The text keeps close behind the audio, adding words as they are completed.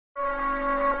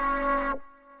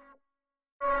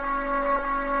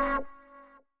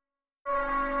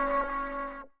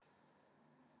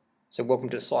So welcome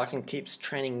to Cycling Tips,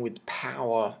 training with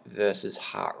power versus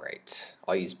heart rate.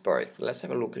 I use both. Let's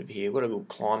have a look over here. We've got a little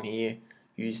climb here,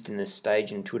 used in the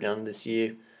stage and Tour Down this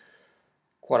year.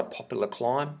 Quite a popular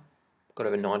climb. Got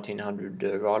over 1900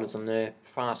 riders on there.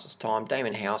 Fastest time,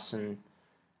 Damon Howson.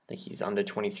 I think he's under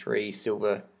 23,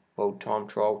 silver world time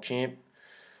trial champ.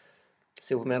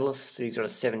 Silver medalist. He's got a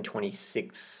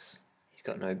 7:26. He's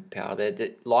got no power there.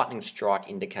 The lightning strike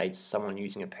indicates someone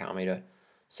using a power meter.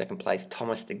 Second place,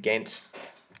 Thomas de Ghent,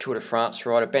 Tour de France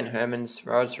rider. Ben Hermans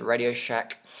rides for Radio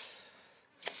Shack.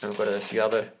 And we've got a few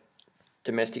other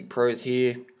domestic pros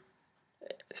here.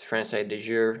 Francais de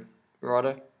Jure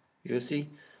rider, Jussi.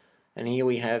 And here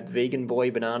we have Vegan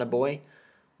Boy, Banana Boy,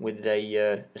 with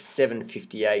a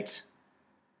 7:58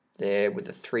 there with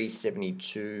a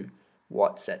 372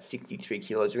 watts at 63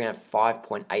 kilos. We're going to have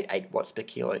 5.88 watts per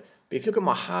kilo. But if you look at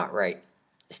my heart rate,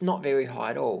 it's not very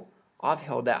high at all. I've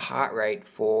held that heart rate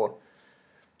for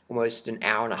almost an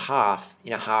hour and a half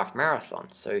in a half marathon.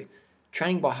 So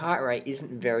training by heart rate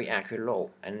isn't very accurate at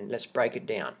all. And let's break it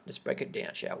down. Let's break it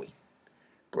down, shall we?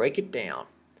 Break it down.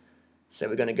 So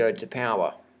we're going to go to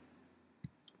power.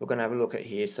 We're going to have a look at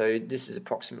here. So this is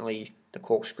approximately the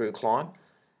corkscrew climb.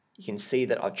 You can see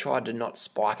that I've tried to not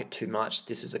spike it too much.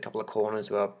 This is a couple of corners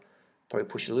where I probably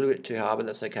pushed a little bit too hard, but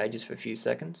that's okay, just for a few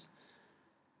seconds.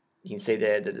 You can see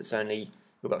there that it's only,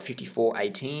 we've got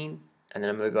 54.18, and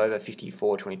then I move over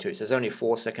 54.22. So it's only a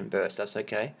 4-second burst, that's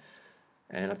okay.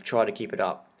 And I've tried to keep it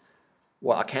up.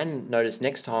 What I can notice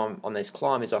next time on this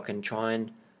climb is I can try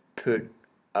and put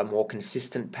a more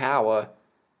consistent power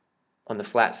on the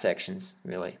flat sections,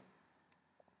 really.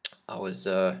 I was,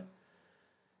 so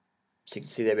you can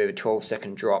see there we have a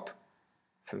 12-second drop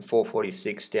from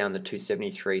 446 down to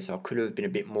 273, so I could have been a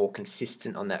bit more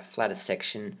consistent on that flatter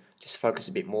section, just focus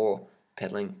a bit more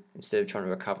pedaling instead of trying to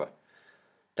recover.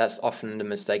 That's often the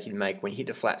mistake you make when you hit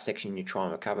the flat section, you try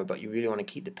and recover, but you really want to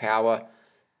keep the power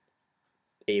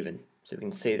even. So we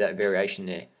can see that variation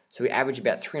there. So we averaged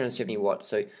about 370 watts,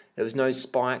 so there was no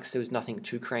spikes, there was nothing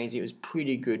too crazy. It was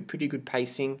pretty good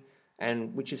pacing,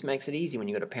 and which just makes it easy when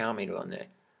you've got a power meter on there.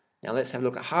 Now let's have a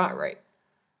look at heart rate.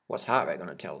 What's heart rate going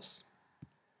to tell us?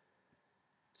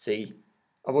 See,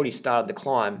 I've already started the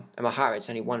climb, and my heart rate's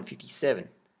only 157.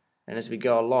 And as we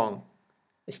go along,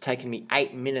 it's taken me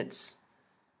 8 minutes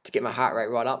to get my heart rate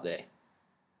right up there.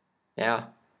 Now,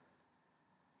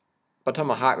 by the time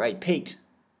my heart rate peaked,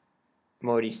 I'm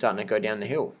already starting to go down the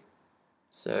hill.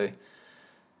 So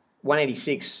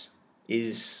 186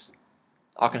 is,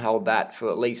 I can hold that for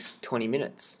at least 20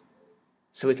 minutes.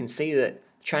 So we can see that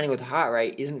training with heart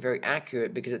rate isn't very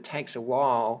accurate because it takes a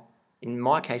while. In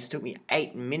my case, it took me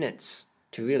 8 minutes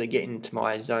to really get into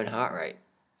my zone heart rate.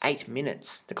 8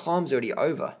 minutes. The climb's already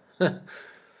over.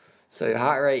 So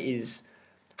heart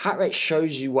rate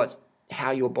shows you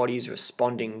how your body is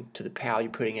responding to the power you're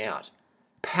putting out.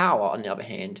 Power, on the other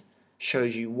hand,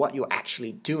 shows you what you're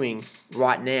actually doing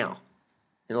right now.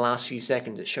 In the last few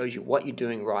seconds, it shows you what you're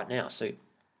doing right now. So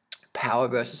power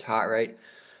versus heart rate.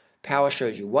 Power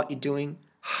shows you what you're doing.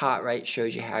 Heart rate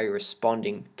shows you how you're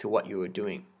responding to what you were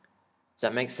doing. Does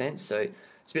that make sense? So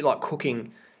it's a bit like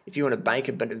cooking. If you want to bake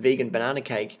a vegan banana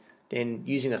cake, then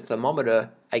using a thermometer,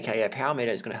 aka a power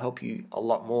meter, is going to help you a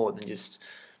lot more than just,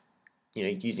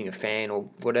 using a fan or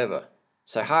whatever.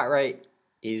 So heart rate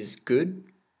is good,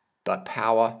 but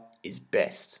power is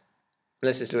best.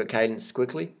 Let's just look at cadence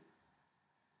quickly.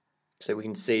 So we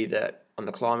can see that on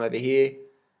the climb over here,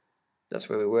 that's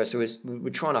where we were. So we're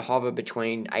trying to hover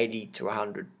between 80 to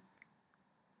 100.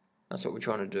 That's what we're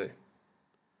trying to do.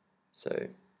 So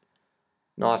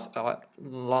nice,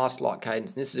 last light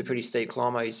cadence. This is a pretty steep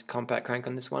climb. I use compact crank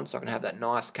on this one, so I can have that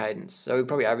nice cadence. So we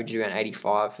probably average around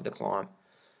 85 for the climb,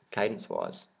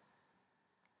 cadence-wise.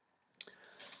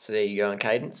 So there you go on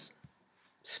cadence.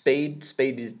 Speed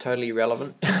is totally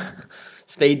irrelevant.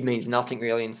 Speed means nothing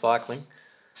really in cycling.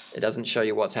 It doesn't show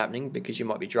you what's happening because you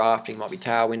might be drafting, might be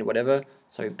tailwind, whatever.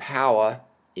 So power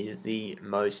is the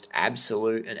most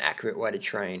absolute and accurate way to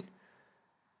train.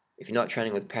 If you're not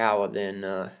training with power,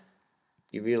 then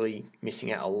you're really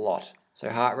missing out a lot. So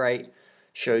heart rate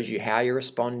shows you how you're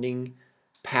responding.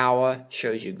 Power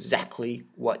shows you exactly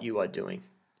what you are doing.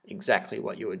 Exactly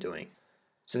what you are doing.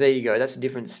 So there you go. That's the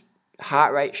difference.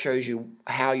 Heart rate shows you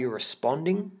how you're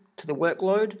responding to the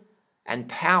workload, and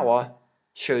power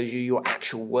shows you your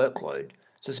actual workload.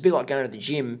 So it's a bit like going to the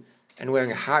gym and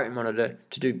wearing a heart rate monitor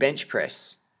to do bench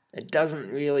press. It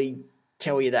doesn't really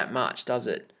tell you that much, does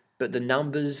it? But the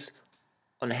numbers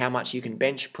on how much you can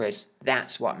bench press,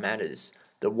 that's what matters.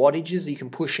 The wattages you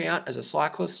can push out as a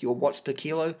cyclist, your watts per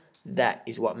kilo, that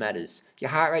is what matters.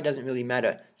 Your heart rate doesn't really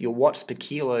matter. Your watts per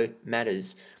kilo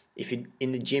matters. If you're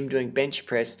in the gym doing bench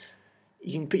press,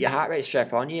 you can put your heart rate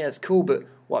strap on. Yeah, that's cool, but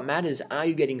what matters, are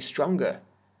you getting stronger?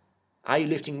 Are you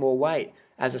lifting more weight?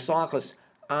 As a cyclist,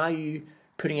 are you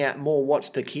putting out more watts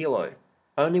per kilo?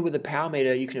 Only with a power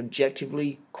meter you can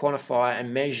objectively quantify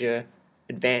and measure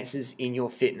advances in your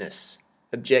fitness.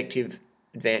 Objective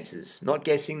advances. Not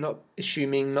guessing, not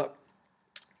assuming, not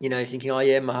thinking, oh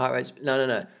yeah, my heart rate's...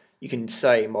 No. You can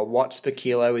say my watts per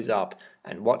kilo is up,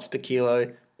 and watts per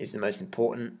kilo is the most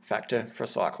important factor for a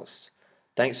cyclist.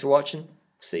 Thanks for watching.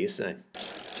 See you soon.